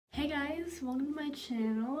Hey guys, welcome to my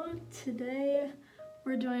channel. Today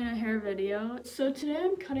we're doing a hair video. So today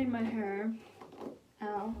I'm cutting my hair.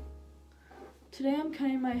 Ow. Today I'm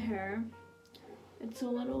cutting my hair. It's a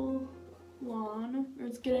little long, or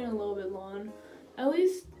it's getting a little bit long. At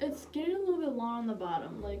least it's getting a little bit long on the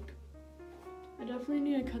bottom. Like, I definitely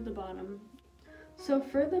need to cut the bottom. So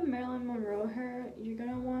for the Marilyn Monroe hair, you're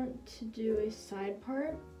gonna want to do a side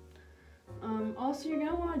part. Also, you're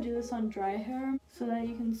gonna want to do this on dry hair so that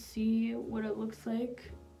you can see what it looks like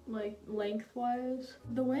lengthwise.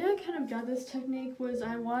 The way I kind of got this technique was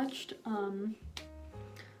I watched, oh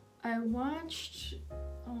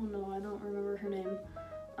no, I don't remember her name.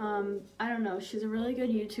 I don't know, she's a really good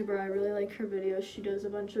YouTuber. I really like her videos. She does a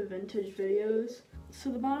bunch of vintage videos. So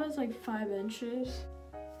the bottom is like 5 inches.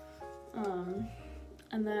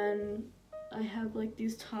 And then I have like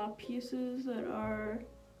these top pieces that are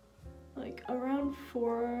like around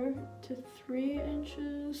 4 to 3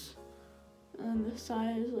 inches, and the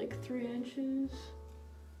side is like 3 inches.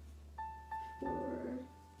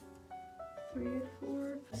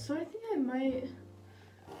 4. So I think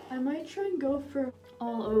I might try and go for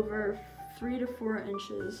all over 3 to 4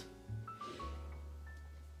 inches.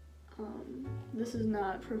 This is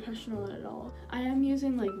not professional at all. I am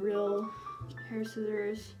using like real hair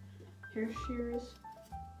scissors, hair shears.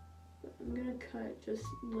 I'm gonna cut just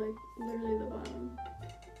like literally the bottom.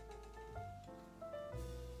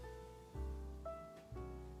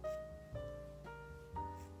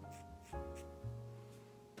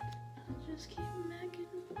 I'll just keep making.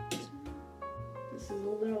 This is a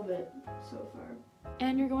little bit so far.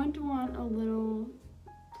 And you're going to want a little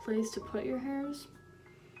place to put your hairs.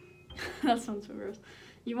 That sounds so gross.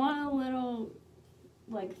 You want a little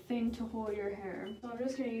like thing to hold your hair. So I'm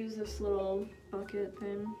just gonna use this little bucket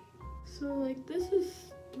thing. So like this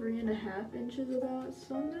is 3.5 inches about,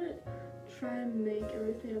 so I'm gonna try and make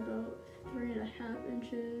everything about 3.5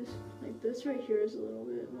 inches. Like this right here is a little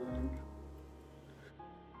bit long.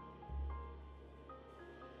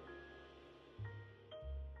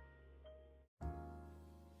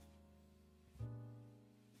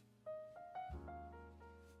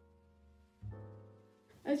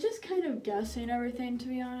 I was just kind of guessing everything, to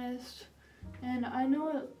be honest. And I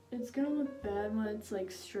know it's gonna look bad when it's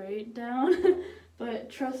like straight down, but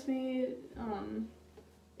trust me,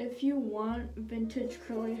 if you want vintage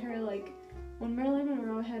curly hair, like when Marilyn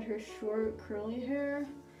Monroe had her short curly hair,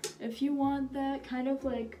 if you want that kind of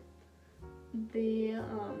like the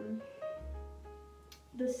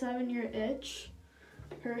 7-Year Itch,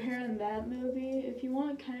 her hair in that movie, if you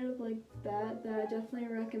want kind of like that, then I definitely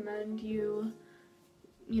recommend you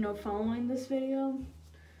know, following this video.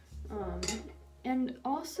 And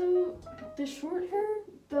also, the short hair,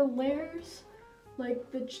 the layers, like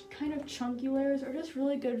the kind of chunky layers are just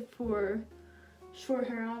really good for short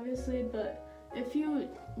hair, obviously, but if you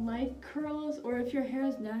like curls, or if your hair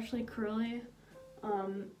is naturally curly,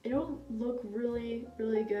 it'll look really,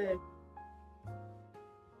 really good.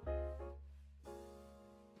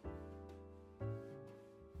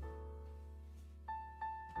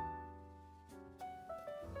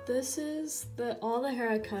 This is all the hair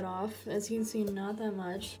I cut off. As you can see, not that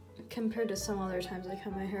much compared to some other times I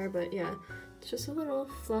cut my hair, but yeah, it's just a little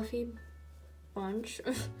fluffy bunch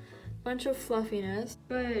of fluffiness.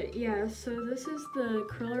 But yeah, so this is the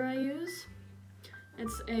curler I use.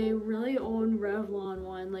 It's a really old Revlon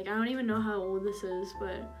one. Like, I don't even know how old this is,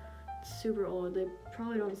 but it's super old. They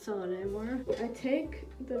probably don't sell it anymore. I take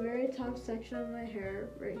the very top section of my hair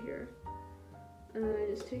right here, and then I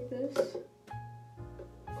just take this,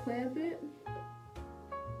 clamp it,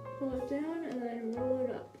 pull it down, and then roll it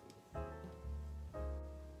up.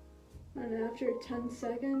 And after 10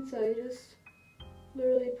 seconds, I just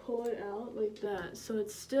literally pull it out like that. So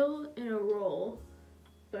it's still in a roll,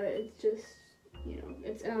 but it's just, you know,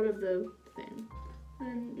 it's out of the thing.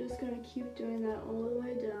 I'm just gonna keep doing that all the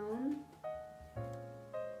way down.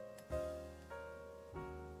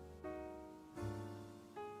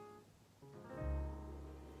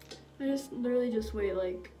 I just literally just wait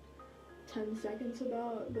like 10 seconds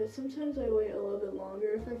about, but sometimes I wait a little bit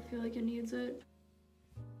longer if I feel like it needs it.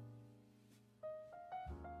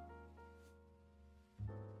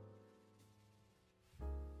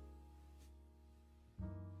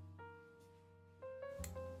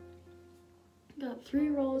 Got 3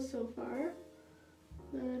 rolls so far.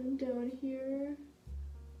 Then down here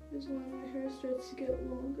is when my hair starts to get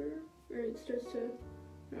longer, or it starts to,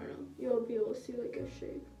 I don't know, you'll be able to see like a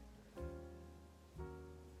shape.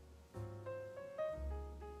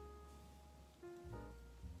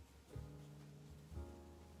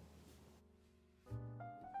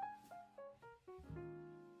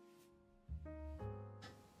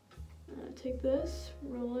 take this,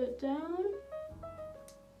 roll it down,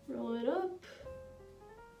 roll it up.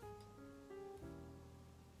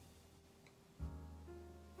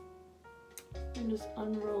 And just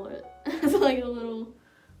unroll it. It's like a little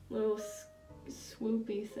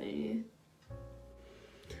swoopy thingy.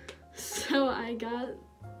 So I got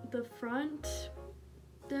the front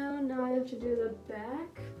down, now I have to do the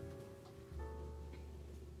back.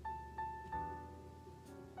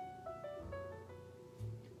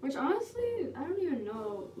 Which honestly, I don't even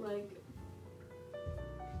know, like,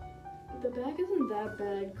 the back isn't that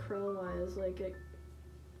bad curl-wise, like it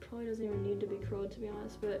probably doesn't even need to be curled to be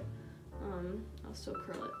honest, but I'll still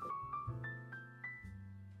curl it.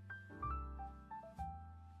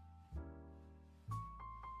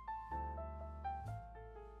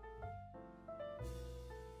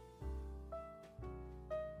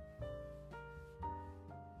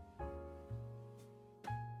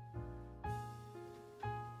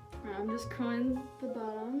 I'm just curling the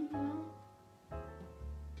bottom now.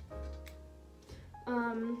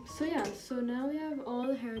 So yeah, so now we have all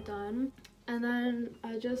the hair done, and then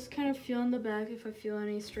I just kind of feel in the back if I feel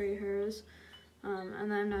any stray hairs,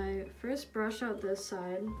 and then I first brush out this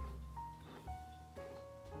side.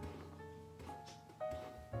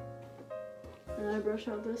 And I brush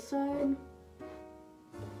out this side.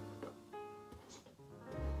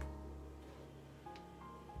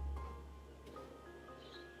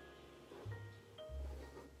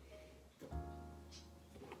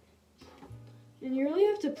 And you really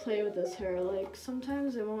have to play with this hair, like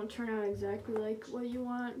sometimes it won't turn out exactly like what you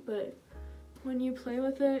want, but when you play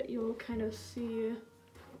with it, you'll kind of see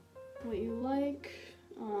what you like.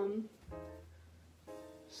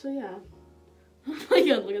 So yeah. Oh my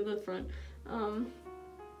god, look at the front.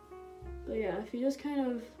 But yeah, if you just kind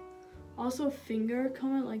of also finger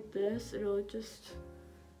comb it like this, it'll just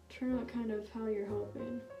turn out kind of how you're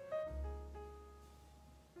hoping.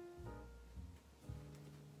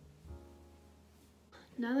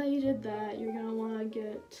 Now that you did that, you're gonna wanna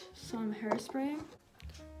get some hairspray,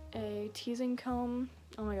 a teasing comb.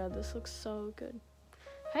 Oh my god, this looks so good.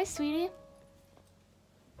 Hi, sweetie.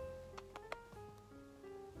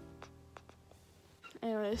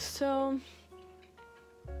 Anyway, so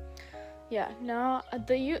yeah, now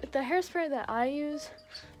the hairspray that I use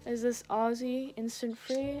is this Aussie Instant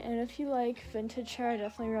Free, and if you like vintage hair, I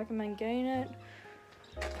definitely recommend getting it.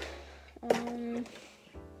 I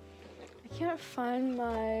can't find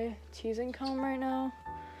my teasing comb right now.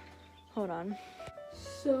 Hold on.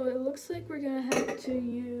 So it looks like we're gonna have to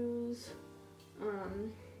use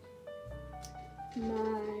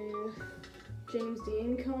my James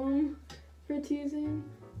Dean comb for teasing.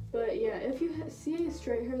 But yeah, if you see any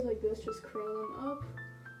straight hairs like this, just curl them up.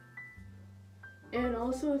 And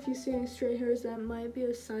also if you see any straight hairs, that might be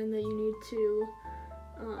a sign that you need to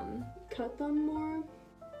cut them more.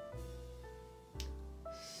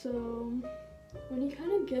 So when you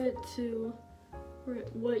kind of get to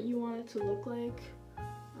what you want it to look like,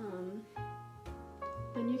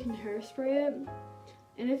 then you can hairspray it.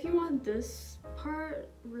 And if you want this part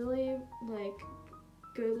really like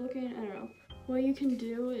good looking, I don't know, what you can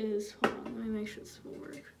do is, hold on, let me make sure this will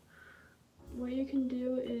work. What you can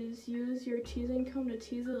do is use your teasing comb to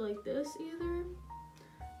tease it like this either,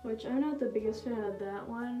 which I'm not the biggest fan of that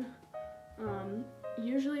one.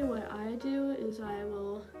 Usually what I do is I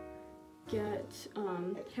will get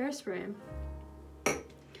hairspray,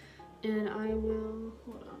 and I will,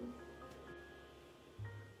 hold on.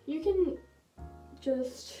 You can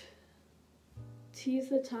just tease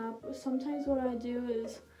the top. Sometimes what I do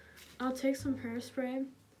is I'll take some hairspray,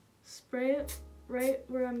 spray it right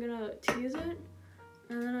where I'm gonna tease it,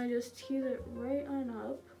 and then I just tease it right on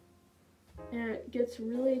up, and it gets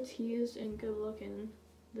really teased and good looking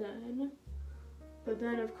then. But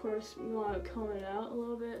then of course you want to comb it out a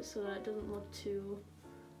little bit so that it doesn't look too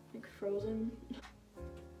like frozen.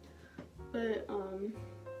 But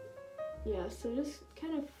yeah, so just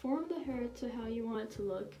kind of form the hair to how you want it to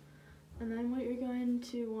look, and then what you're going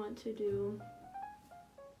to want to do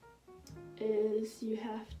is you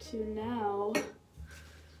have to now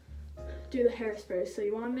do the hairspray. So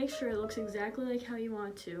you want to make sure it looks exactly like how you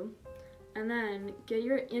want to, and then get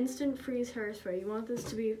your instant freeze hairspray. You want this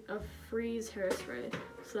to be a freeze hairspray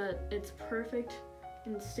so that it's perfect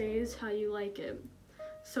and stays how you like it.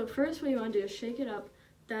 So first what you want to do is shake it up,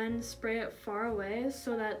 then spray it far away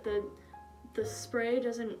so that the spray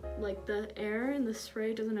doesn't, like the air in the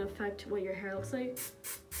spray doesn't affect what your hair looks like.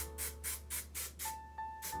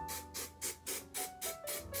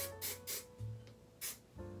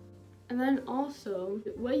 And then also,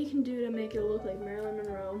 what you can do to make it look like Marilyn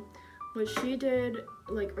Monroe what she did,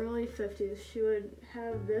 like early 50s, she would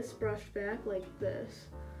have this brushed back like this,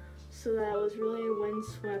 so that it was really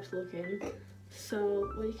windswept looking. So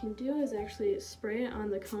what you can do is actually spray it on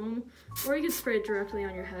the comb, or you can spray it directly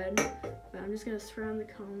on your head. But I'm just gonna spray on the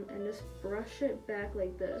comb and just brush it back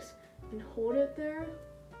like this, and hold it there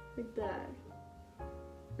like that.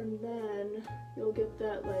 And then you'll get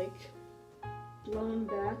that like blown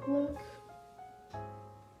back look,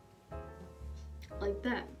 like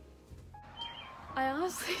that. I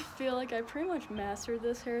honestly feel like I pretty much mastered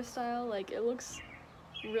this hairstyle. Like, it looks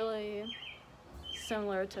really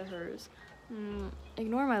similar to hers.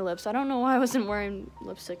 Ignore my lips. I don't know why I wasn't wearing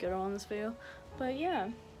lipstick at all in this video, but yeah.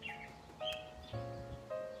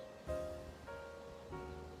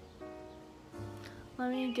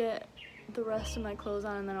 Let me get the rest of my clothes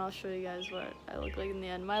on and then I'll show you guys what I look like in the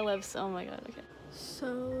end. My lips, oh my god, okay.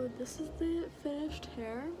 So this is the finished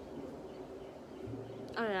hair.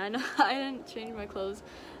 Oh yeah, I know I didn't change my clothes.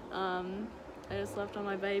 I just left on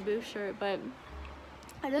my Betty Boop shirt, but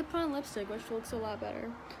I did put on lipstick, which looks a lot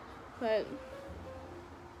better. But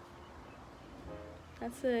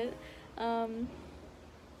that's it.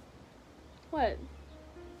 What?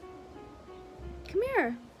 Come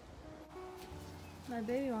here. My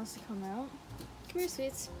baby wants to come out. Come here,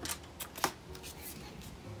 sweets.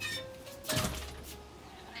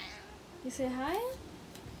 You say hi?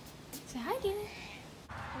 Say hi, dear.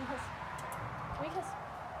 Can we kiss?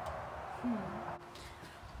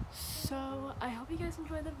 So, I hope you guys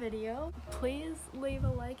enjoyed the video. Please leave a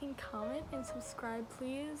like and comment and subscribe,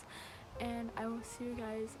 please. And I will see you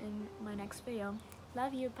guys in my next video.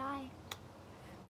 Love you, bye.